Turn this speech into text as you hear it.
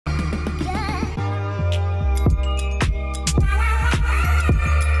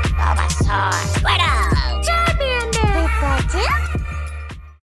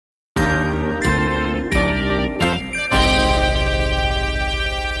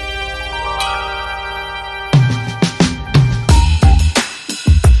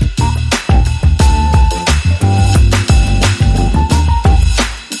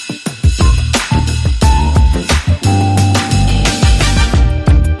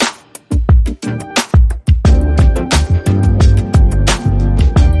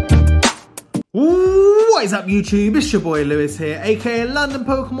What is up YouTube, it's your boy Lewis here, aka London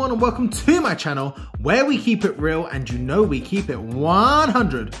Pokemon, and welcome to my channel where we keep it real and you know we keep it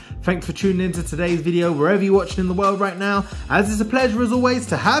 100. Thanks for tuning into today's video wherever you're watching in the world right now, as it's a pleasure as always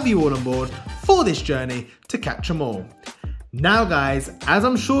to have you all on board for this journey to catch them all. Now guys, as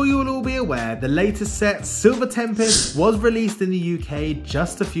I'm sure you will all be aware, the latest set, Silver Tempest, was released in the UK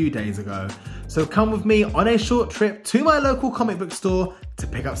just a few days ago. So come with me on a short trip to my local comic book store to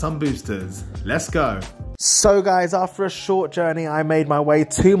pick up some boosters. Let's go. So guys, after a short journey, I made my way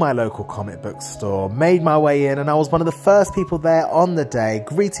to my local comic book store, made my way in, and I was one of the first people there on the day,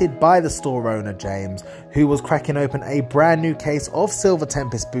 greeted by the store owner, James, who was cracking open a brand new case of Silver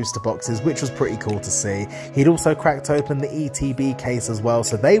Tempest booster boxes, which was pretty cool to see. He'd also cracked open the ETB case as well,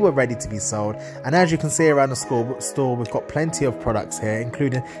 so they were ready to be sold. And as you can see around the store, we've got plenty of products here,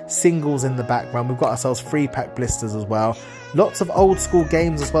 including singles in the background. We've got ourselves 3-pack blisters as well. Lots of old school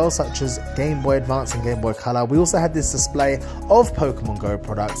games as well, such as Game Boy Advance and Game Boy Color. We also had this display of Pokemon Go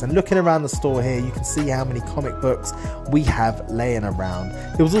products, and looking around the store here, you can see how many comic books we have laying around.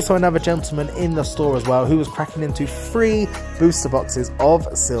 There was also another gentleman in the store as well who was cracking into 3 booster boxes of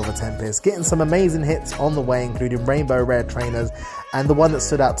Silver Tempest, getting some amazing hits on the way, including Rainbow Rare Trainers, and the one that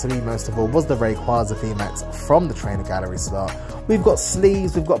stood out to me most of all was the Rayquaza VMAX from the Trainer Gallery slot. We've got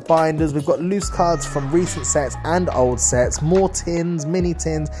sleeves, we've got binders, we've got loose cards from recent sets and old sets, more tins, mini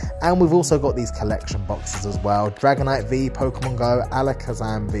tins, and we've also got these collection boxes as well. Dragonite V, Pokemon Go,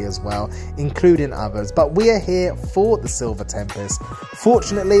 Alakazam V as well, including others. But we are here for the Silver Tempest.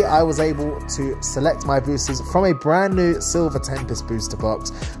 Fortunately, I was able to select my boosters from a brand new Silver Tempest booster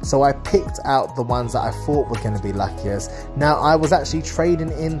box, so I picked out the ones that I thought were going to be luckiest. Now, I was actually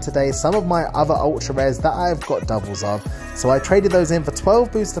trading in today some of my other ultra rares that I've got doubles of, so I traded those in for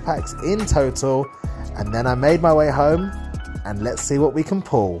 12 booster packs in total, and then I made my way home, and let's see what we can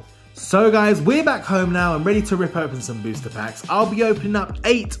pull. So guys, we're back home now and ready to rip open some booster packs. I'll be opening up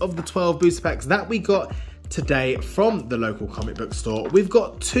 8 of the 12 booster packs that we got today from the local comic book store. We've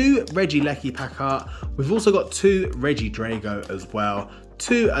got 2 Regieleki pack art, we've also got 2 Regidrago as well,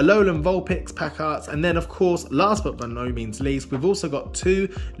 2 Alolan Vulpix pack arts, and then of course, last but by no means least, we've also got 2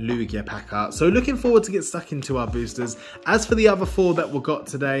 Lugia pack arts. So looking forward to get stuck into our boosters. As for the other 4 that we got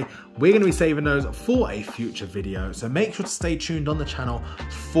today, we're going to be saving those for a future video, so make sure to stay tuned on the channel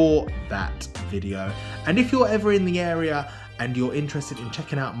for that video. And if you're ever in the area and you're interested in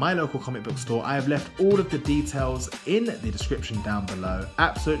checking out my local comic book store, I have left all of the details in the description down below.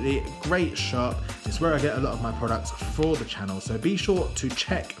 Absolutely great shop. It's where I get a lot of my products for the channel, so be sure to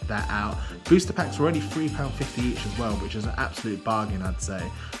check that out. Booster packs are only £3.50 each as well, which is an absolute bargain, I'd say.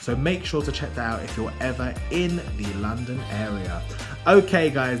 So make sure to check that out if you're ever in the London area. Okay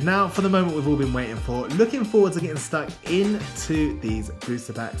guys, now for the moment we've all been waiting for. Looking forward to getting stuck into these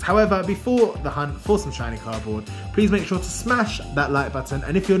booster packs. However, before the hunt for some shiny cardboard, please make sure to smash that like button,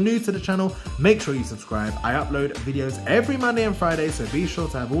 and if you're new to the channel, make sure you subscribe. I upload videos every Monday and Friday, so be sure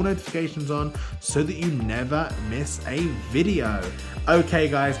to have all notifications on so that you never miss a video. Okay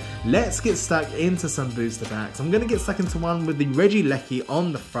guys, let's get stuck into some booster packs. I'm going to get stuck into one with the Regieleki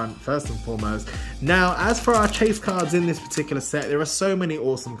on the front first and foremost. Now, as for our chase cards in this particular set, there are so many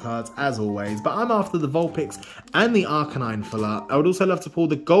awesome cards as always, but I'm after the Vulpix and the Arcanine full art. I would also love to pull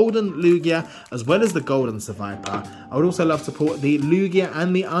the Golden Lugia as well as the Golden Seviper. I would also love to pull the Lugia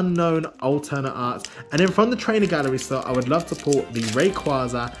and the Unknown alternate arts, and then from the Trainer Gallery slot I would love to pull the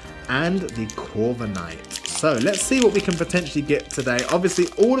Rayquaza and the Corviknight. So let's see what we can potentially get today. Obviously,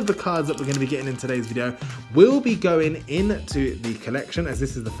 all of the cards that we're going to be getting in today's video will be going into the collection, as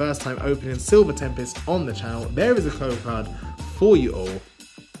this is the first time opening Silver Tempest on the channel. There is a code card for you all.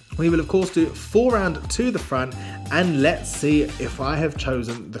 We will of course do 4 round to the front, and let's see if I have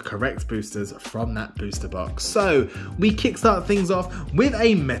chosen the correct boosters from that booster box. So we kickstart things off with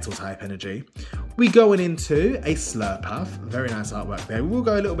a metal type energy. We going into a Slurpuff, very nice artwork there. We'll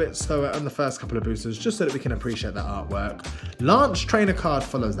go a little bit slower on the first couple of boosters just so that we can appreciate that artwork. Lance Trainer card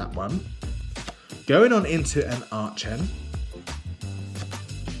follows that one. Going on into an Archen.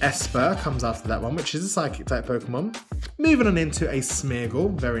 Esper comes after that one, which is a Psychic type Pokemon. Moving on into a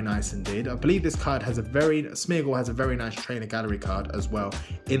Smeargle, very nice indeed. I believe this card has Smeargle has a very nice Trainer Gallery card as well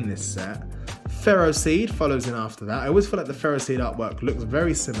in this set. Ferroseed follows in after that. I always feel like the Ferroseed artwork looks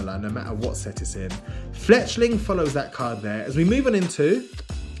very similar no matter what set it's in. Fletchling follows that card there. As we move on into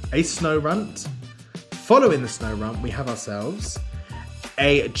a Snorunt. Following the Snorunt, we have ourselves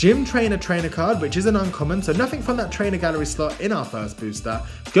a Gym Trainer card, which is an uncommon, so nothing from that Trainer Gallery slot in our first booster.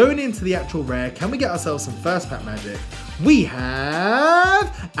 Going into the actual rare, can we get ourselves some first pack magic? We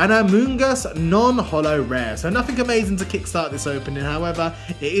have an Amoonguss non-holo rare. So nothing amazing to kickstart this opening. However,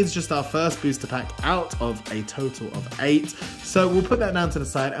 it is just our first booster pack out of a total of 8. So we'll put that down to the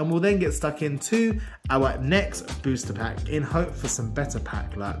side and we'll then get stuck into our next booster pack in hope for some better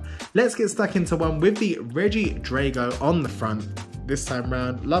pack luck. Let's get stuck into one with the Regidrago on the front this time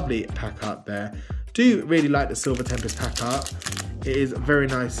round. Lovely pack art there. Do really like the Silver Tempest pack art. It is very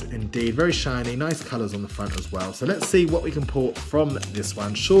nice indeed, very shiny, nice colours on the front as well. So let's see what we can pull from this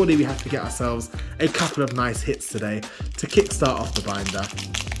one. Surely we have to get ourselves a couple of nice hits today to kickstart off the binder.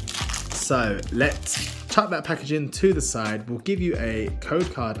 So let's tuck that packaging to the side. We'll give you a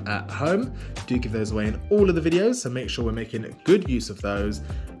code card at home. Do give those away in all of the videos, so make sure we're making good use of those.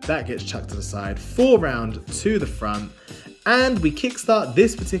 That gets chucked to the side, 4 round to the front. And we kickstart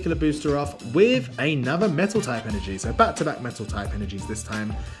this particular booster off with another metal type energy. So back-to-back metal type energies this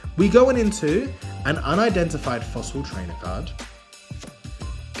time. We going into an unidentified fossil trainer card.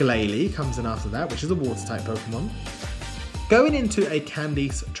 Glalie comes in after that, which is a water type Pokemon. Going into a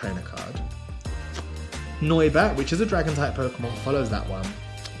Candice trainer card. Noibat, which is a dragon type Pokemon, follows that one.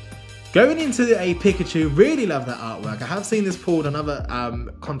 Going into a Pikachu, really love that artwork. I have seen this pulled on other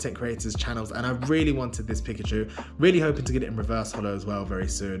content creators' channels and I really wanted this Pikachu. Really hoping to get it in reverse holo as well very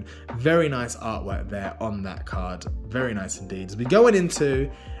soon. Very nice artwork there on that card. Very nice indeed. As we going into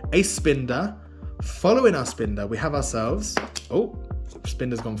a Spinder. Following our Spinder, we have ourselves... Oh,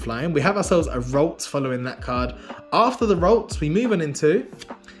 Spinder's gone flying. We have ourselves a Ralts following that card. After the Ralts, we move on into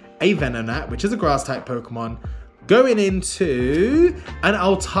a Venonat, which is a grass type Pokemon. Going into an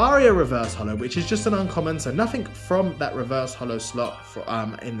Altaria reverse holo, which is just an uncommon, so nothing from that reverse holo slot for,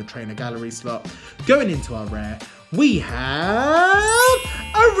 in the trainer gallery slot. Going into our rare, we have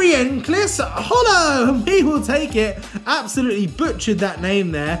a Reuniclus holo. We will take it. Absolutely butchered that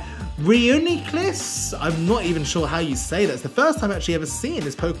name there. Reuniclus. I'm not even sure how you say that. It's the first time actually ever seeing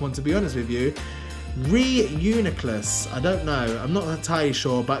this Pokemon, to be honest with you. Reuniclus. I don't know. I'm not entirely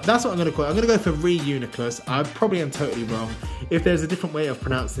sure, but that's what I'm going to call it. I'm going to go for Reuniclus. I probably am totally wrong. If there's a different way of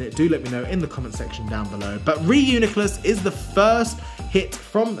pronouncing it, do let me know in the comment section down below. But Reuniclus is the first hit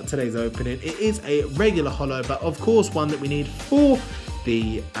from today's opening. It is a regular holo, but of course one that we need for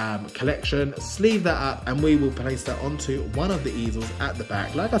the collection. Sleeve that up and we will place that onto one of the easels at the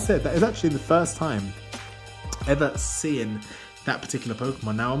back. Like I said, that is actually the first time ever seeing that particular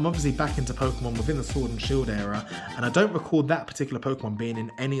Pokemon. Now, I'm obviously back into Pokemon within the Sword and Shield era, and I don't recall that particular Pokemon being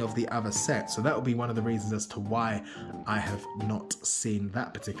in any of the other sets, so that will be one of the reasons as to why I have not seen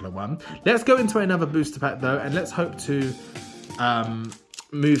that particular one. Let's go into another booster pack though, and let's hope to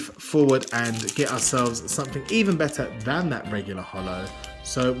move forward and get ourselves something even better than that regular holo.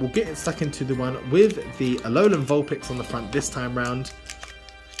 So we'll get it stuck into the one with the Alolan Vulpix on the front this time round.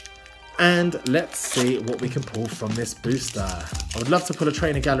 And let's see what we can pull from this booster. I would love to pull a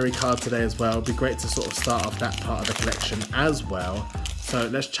trainer gallery card today as well. It'd be great to sort of start off that part of the collection as well. So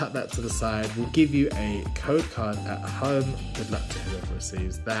let's chuck that to the side. We'll give you a code card at home. Good luck to whoever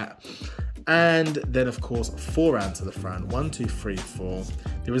receives that. And then of course 4 round to the front. 1, 2, 3, 4.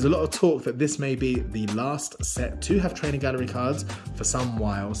 There is a lot of talk that this may be the last set to have trainer gallery cards for some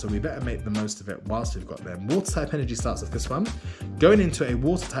while, so we better make the most of it whilst we've got them. Water type energy starts off this one. Going into a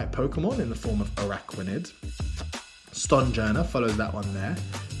water type Pokemon in the form of Araquanid. Stonjourner follows that one there.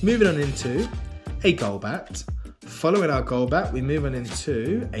 Moving on into a Golbat. Following our Golbat, we move on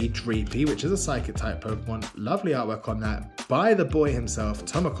into a Dreepy, which is a Psychic type Pokemon. Lovely artwork on that by the boy himself,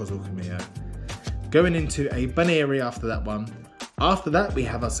 Tomokazu Kamiya. Going into a Baneri after that one. After that, we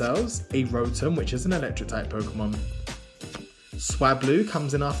have ourselves a Rotom, which is an Electric type Pokemon. Swablu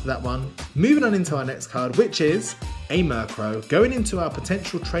comes in after that one. Moving on into our next card, which is a Murkrow. Going into our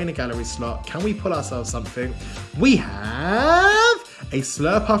potential trainer gallery slot, can we pull ourselves something? We have a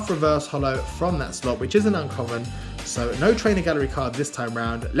Slurpuff reverse holo from that slot, which is an uncommon. So no trainer gallery card this time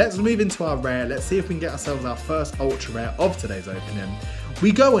round. Let's move into our rare. Let's see if we can get ourselves our first ultra rare of today's opening.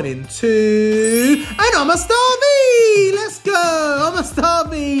 We going into an Omastar V! Let's go!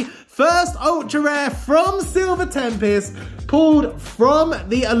 Omastar V! First ultra rare from Silver Tempest, pulled from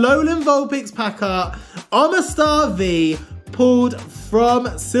the Alolan Vulpix pack art. Omastar V, pulled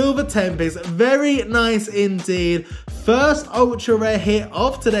from Silver Tempest. Very nice indeed. First ultra rare hit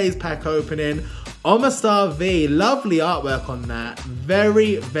of today's pack opening. Omastar V, lovely artwork on that.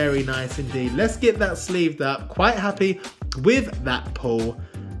 Very, very nice indeed. Let's get that sleeved up. Quite happy with that pull.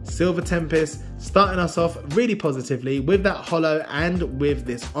 Silver Tempest starting us off really positively with that holo and with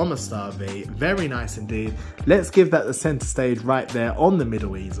this Omastar V. Very nice indeed. Let's give that the center stage right there on the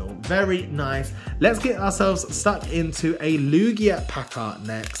middle easel. Very nice. Let's get ourselves stuck into a Lugia pack art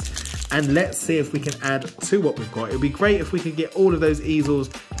next. And let's see if we can add to what we've got. It'd be great if we could get all of those easels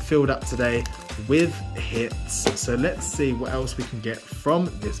filled up today with hits. So let's see what else we can get from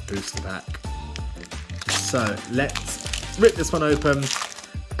this booster pack. So let's rip this one open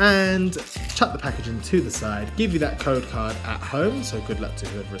and chuck the packaging to the side. Give you that code card at home, so good luck to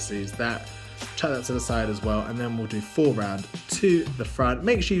whoever receives that. Chuck that to the side as well, and then we'll do 4 round to the front.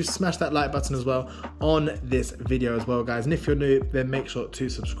 Make sure you smash that like button as well on this video as well, guys. And if you're new, then make sure to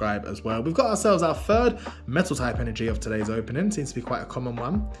subscribe as well. We've got ourselves our third metal type energy of today's opening. Seems to be quite a common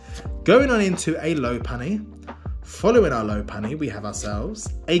one. Going on into a low punny. Following our low punny, we have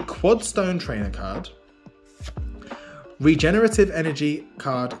ourselves a quad stone trainer card. Regenerative energy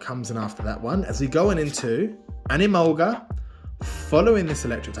card comes in after that one. As we go on into an Emolga. Following this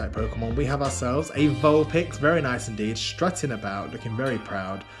electric type Pokemon, we have ourselves a Vulpix, very nice indeed, strutting about, looking very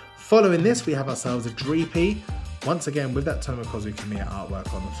proud. Following this, we have ourselves a Dreepy, once again with that Tomokazu Kamiya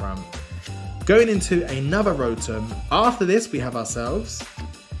artwork on the front. Going into another Rotom, after this we have ourselves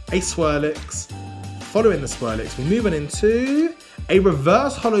a Swirlix. Following the Swirlix, we move on into a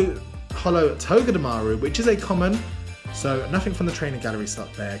reverse holo Togedemaru, which is a common. So nothing from the trainer gallery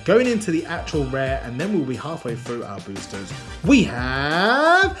stock there. Going into the actual rare, and then we'll be halfway through our boosters. We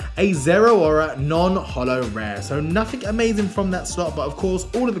have a Zero Aura non-holo rare. So nothing amazing from that slot, but of course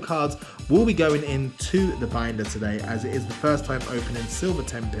all of the cards will be going into the binder today, as it is the first time opening Silver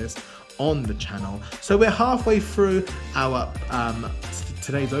Tempest on the channel. So we're halfway through our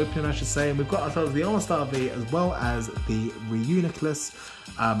today's opening, I should say, and we've got ourselves the All-Star V as well as the Reuniclus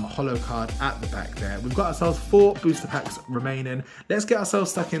holo card at the back there. We've got ourselves 4 booster packs remaining. Let's get ourselves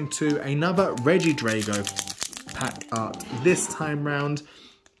stuck into another Regidrago pack art this time round,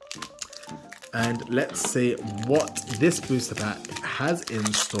 and let's see what this booster pack has in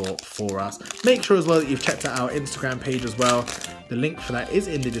store for us. Make sure as well that you've checked out our Instagram page as well. The link for that is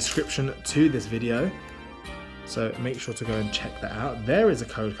in the description to this video. So make sure to go and check that out. There is a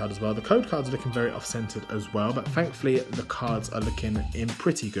code card as well. The code cards are looking very off-centered as well, but thankfully the cards are looking in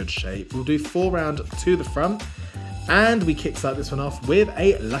pretty good shape. We'll do 4 round to the front, and we kickstart this one off with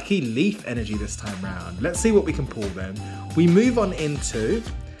a Lucky Leaf energy this time round. Let's see what we can pull then. We move on into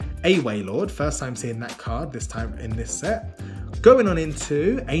a Wailord, first time seeing that card this time in this set. Going on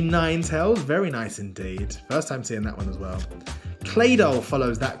into a Ninetales, very nice indeed. First time seeing that one as well. Claydol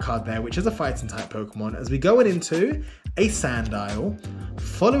follows that card there, which is a fighting type Pokemon, as we go on into a Sandile.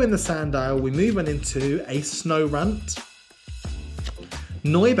 Following the Sandile, we move on into a Snorunt.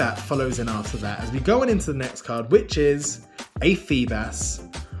 Noibat follows in after that, as we go on into the next card, which is a Feebas.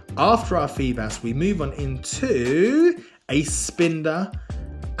 After our Feebas, we move on into a Spinder.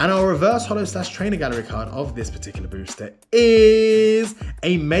 And our reverse holo / trainer gallery card of this particular booster is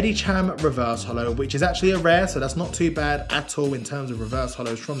a Medicham reverse holo, which is actually a rare, so that's not too bad at all in terms of reverse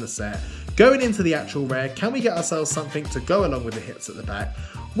holos from the set. Going into the actual rare, can we get ourselves something to go along with the hits at the back?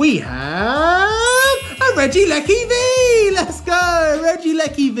 We have a Regieleki V! Let's go!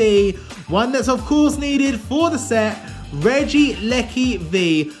 Regieleki V. One that's of course needed for the set. Regieleki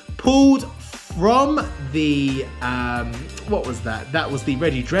V, pulled from the, what was that? That was the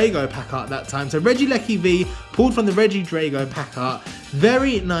Regidrago pack art that time. So Regieleki V, pulled from the Regidrago pack art.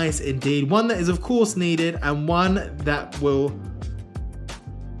 Very nice indeed. One that is of course needed, and one that will,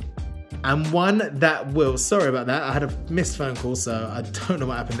 sorry about that, I had a missed phone call, so I don't know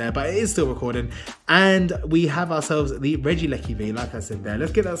what happened there, but it is still recording. And we have ourselves the Regieleki V, like I said there.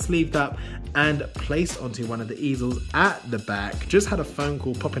 Let's get that sleeved up and placed onto one of the easels at the back. Just had a phone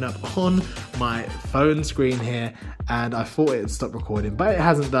call popping up on my phone screen here, and I thought it had stopped recording, but it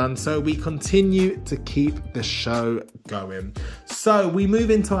hasn't done, so we continue to keep the show going. So we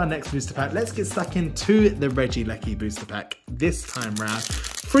move into our next booster pack. Let's get stuck into the Regieleki booster pack this time round.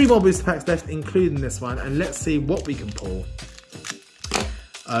 3 more booster packs left, including this one, and let's see what we can pull.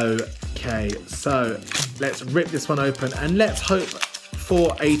 Okay, so let's rip this one open, and let's hope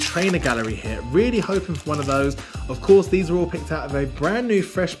for a trainer gallery hit. Really hoping for one of those. Of course, these are all picked out of a brand new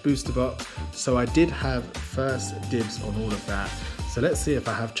fresh booster box, so I did have first dibs on all of that. So let's see if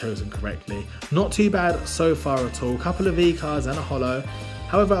I have chosen correctly. Not too bad so far at all. Couple of V cards and a holo.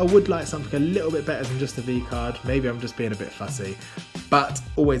 However, I would like something a little bit better than just a V card. Maybe I'm just being a bit fussy, but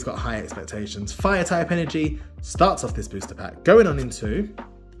always got high expectations. Fire type energy starts off this booster pack. Going on into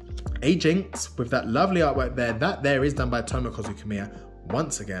a Jinx with that lovely artwork there. That there is done by Tomokazu Kamiya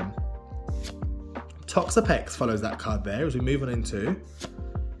once again. Toxapex follows that card there as we move on into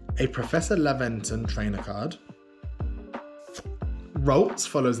a Professor Laventon trainer card. Ralts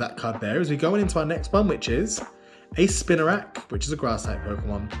follows that card there as we go into our next one, which is a Spinarak, which is a grass type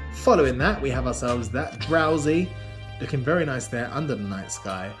Pokemon. Following that, we have ourselves that Drowsy, looking very nice there under the night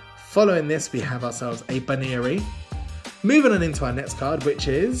sky. Following this, we have ourselves a Baneri. Moving on into our next card, which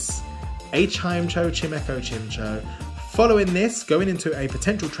is a Chimecho. Following this, going into a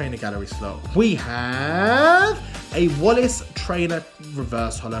potential trainer gallery slot, we have a Wallace Trainer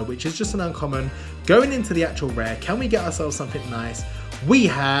Reverse Holo, which is just an uncommon. Going into the actual rare, can we get ourselves something nice? We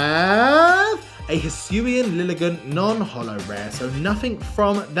have a Hisuian Lilligant non-holo rare, so nothing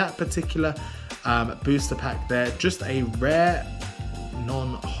from that particular booster pack there, just a rare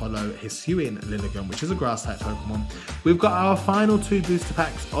non-holo Hisuian Lilligant, which is a grass type Pokemon. We've got our final 2 booster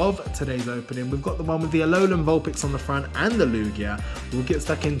packs of today's opening. We've got the one with the Alolan Vulpix on the front and the Lugia. We'll get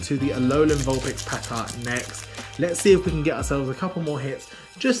stuck into the Alolan Vulpix pack art next. Let's see if we can get ourselves a couple more hits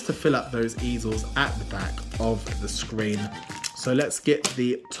just to fill up those easels at the back of the screen. So let's get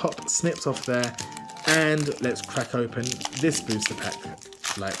the top snips off there and let's crack open this booster pack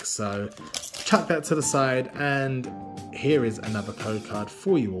like so. Chuck that to the side, and here is another code card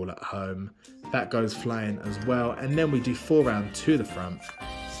for you all at home. That goes flying as well, and then we do 4 round to the front.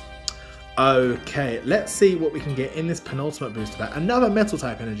 Okay, let's see what we can get in this penultimate booster pack. Another metal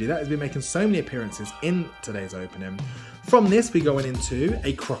type energy that has been making so many appearances in today's opening. From this, we go into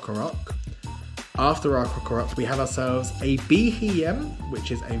a Krokorok. After our Krokorok, we have ourselves a Behem,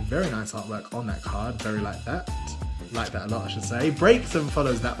 which is a very nice artwork on that card. Very like that a lot, I should say. Breaks and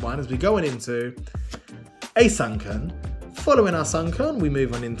follows that one as we go into a Sunken. Following our Sunken, we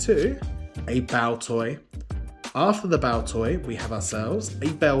move on into a Baltoy. After the Baltoy, we have ourselves a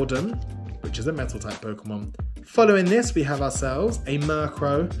Beldum, which is a metal type Pokemon. Following this, we have ourselves a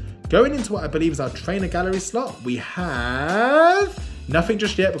Murkrow. Going into what I believe is our trainer gallery slot, we have nothing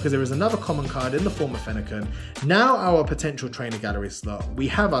just yet because there is another common card in the form of Fennekin. Now our potential trainer gallery slot, we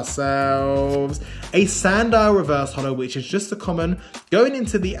have ourselves a Sandile Reverse Holo, which is just a common. Going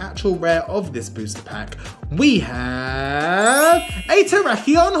into the actual rare of this booster pack, we have a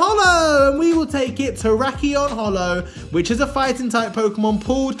Terrakion Holo, and we will take it, Terrakion Holo, which is a fighting type Pokemon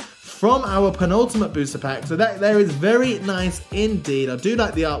pulled from our penultimate booster pack. So that there is very nice indeed. I do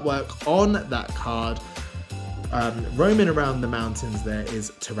like the artwork on that card. Roaming around the mountains there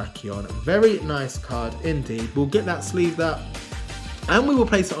is Terrakion. Very nice card indeed. We'll get that sleeved up and we will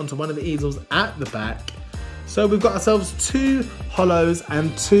place it onto one of the easels at the back. So we've got ourselves 2 holos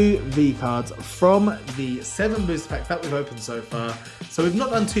and 2 V cards from the 7 booster packs that we've opened so far. So we've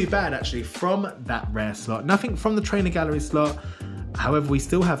not done too bad actually from that rare slot. Nothing from the trainer gallery slot. However, we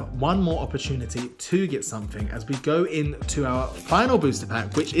still have one more opportunity to get something as we go into our final booster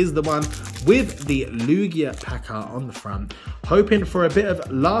pack, which is the one with the Lugia pack art on the front. Hoping for a bit of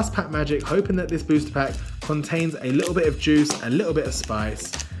last pack magic, hoping that this booster pack contains a little bit of juice, a little bit of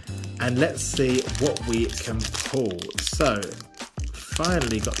spice, and let's see what we can pull. So,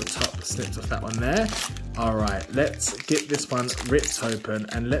 finally got the top snipped off that one there. All right, let's get this one ripped open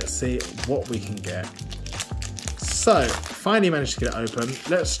and let's see what we can get. So, finally managed to get it open.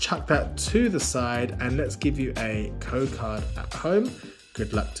 Let's chuck that to the side and let's give you a code card at home.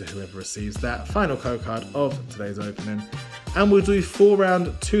 Good luck to whoever receives that. Final code card of today's opening. And we'll do 4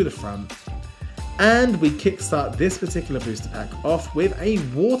 round to the front. And we kickstart this particular booster pack off with a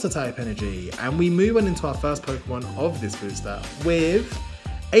water type energy. And we move on into our first Pokemon of this booster with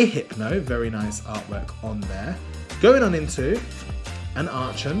a Hypno. Very nice artwork on there. Going on into an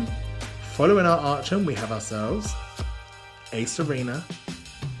Archon. Following our Archon, we have ourselves a Serena.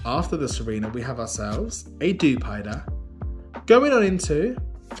 After the Serena, we have ourselves a Dewpider. Going on into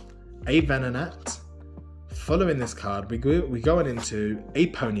a Venonat. Following this card, we go on into a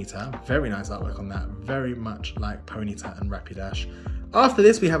Ponyta. Very nice artwork on that. Very much like Ponyta and Rapidash. After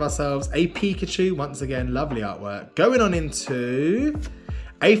this, we have ourselves a Pikachu. Once again, lovely artwork. Going on into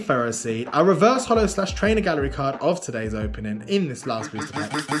a Ferroseed. Our reverse holo / trainer gallery card of today's opening in this last booster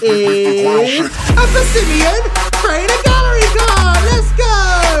pack is a Persimmon trainer gallery card. Let's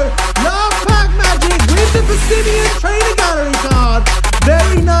go! Last pack magic with the Persimmon trainer gallery card.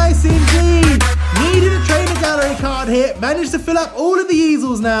 Very nice indeed. Needed a trainer gallery card here. Managed to fill up all of the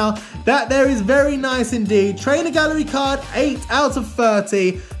easels now. That there is very nice indeed. Trainer gallery card 8 out of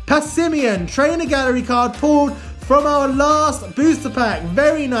 30. Persimmon trainer gallery card pulled from our last booster pack.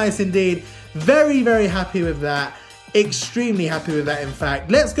 Very nice indeed. Very, very happy with that. Extremely happy with that, in fact.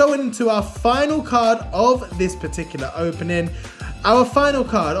 Let's go into our final card of this particular opening. Our final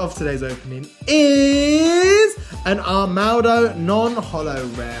card of today's opening is an Armaldo non-holo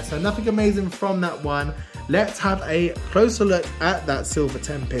rare. So nothing amazing from that one. Let's have a closer look at that Silver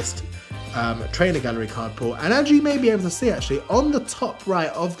Tempest trainer gallery card pull. And as you may be able to see actually, on the top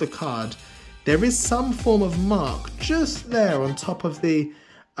right of the card, there is some form of mark just there on top of the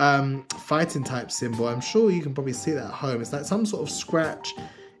fighting type symbol. I'm sure you can probably see that at home. It's like some sort of scratch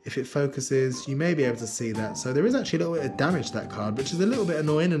If it focuses, you may be able to see that. So there is actually a little bit of damage to that card, which is a little bit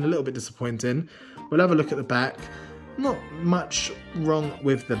annoying and a little bit disappointing. We'll have a look at the back. Not much wrong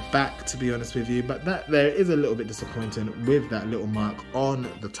with the back, to be honest with you, but there is a little bit disappointing with that little mark on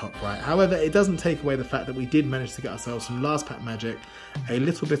the top right. However, it doesn't take away the fact that we did manage to get ourselves some last pack magic, a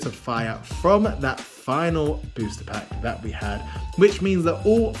little bit of fire from that final booster pack that we had, which means that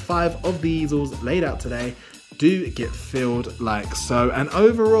all 5 of the easels laid out today do get filled like so. And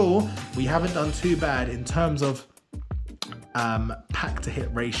overall, we haven't done too bad in terms of pack to hit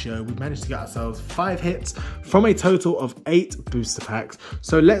ratio. We've managed to get ourselves 5 hits from a total of 8 booster packs.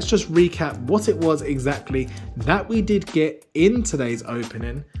 So let's just recap what it was exactly that we did get in today's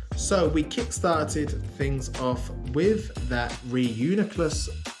opening. So we kickstarted things off with that Reuniclus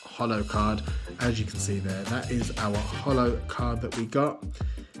holo card. As you can see there, that is our holo card that we got.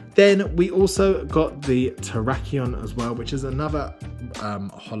 Then we also got the Terrakion as well, which is another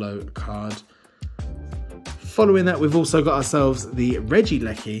holo card. Following that, we've also got ourselves the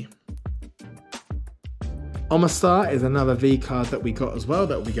Regieleki. Omastar is another V card that we got as well,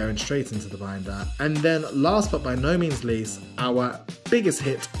 that will be going straight into the binder. And then last but by no means least, our biggest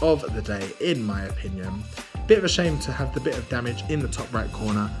hit of the day, in my opinion. Bit of a shame to have the bit of damage in the top right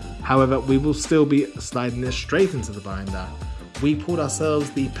corner. However, we will still be sliding this straight into the binder. We pulled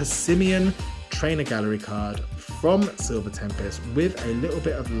ourselves the Persimmon Trainer Gallery card from Silver Tempest with a little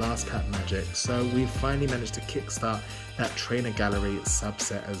bit of last pack magic. So we finally managed to kickstart that Trainer Gallery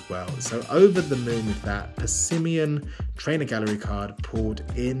subset as well. So over the moon with that Persimmon Trainer Gallery card pulled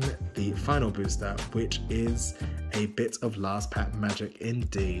in the final booster, which is a bit of last pack magic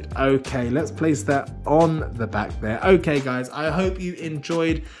indeed. Okay, let's place that on the back there. Okay guys, I hope you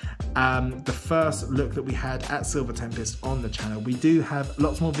enjoyed the first look that we had at Silver Tempest on the channel. We do have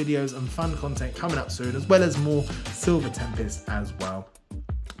lots more videos and fun content coming up soon, as well as more Silver Tempest as well.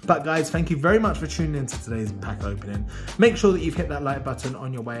 But guys, thank you very much for tuning in to today's pack opening. Make sure that you've hit that like button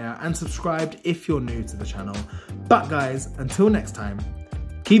on your way out and subscribed if you're new to the channel. But guys, until next time,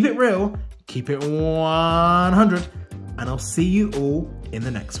 keep it real, keep it 100, and I'll see you all in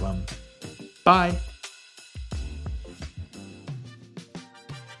the next one. Bye.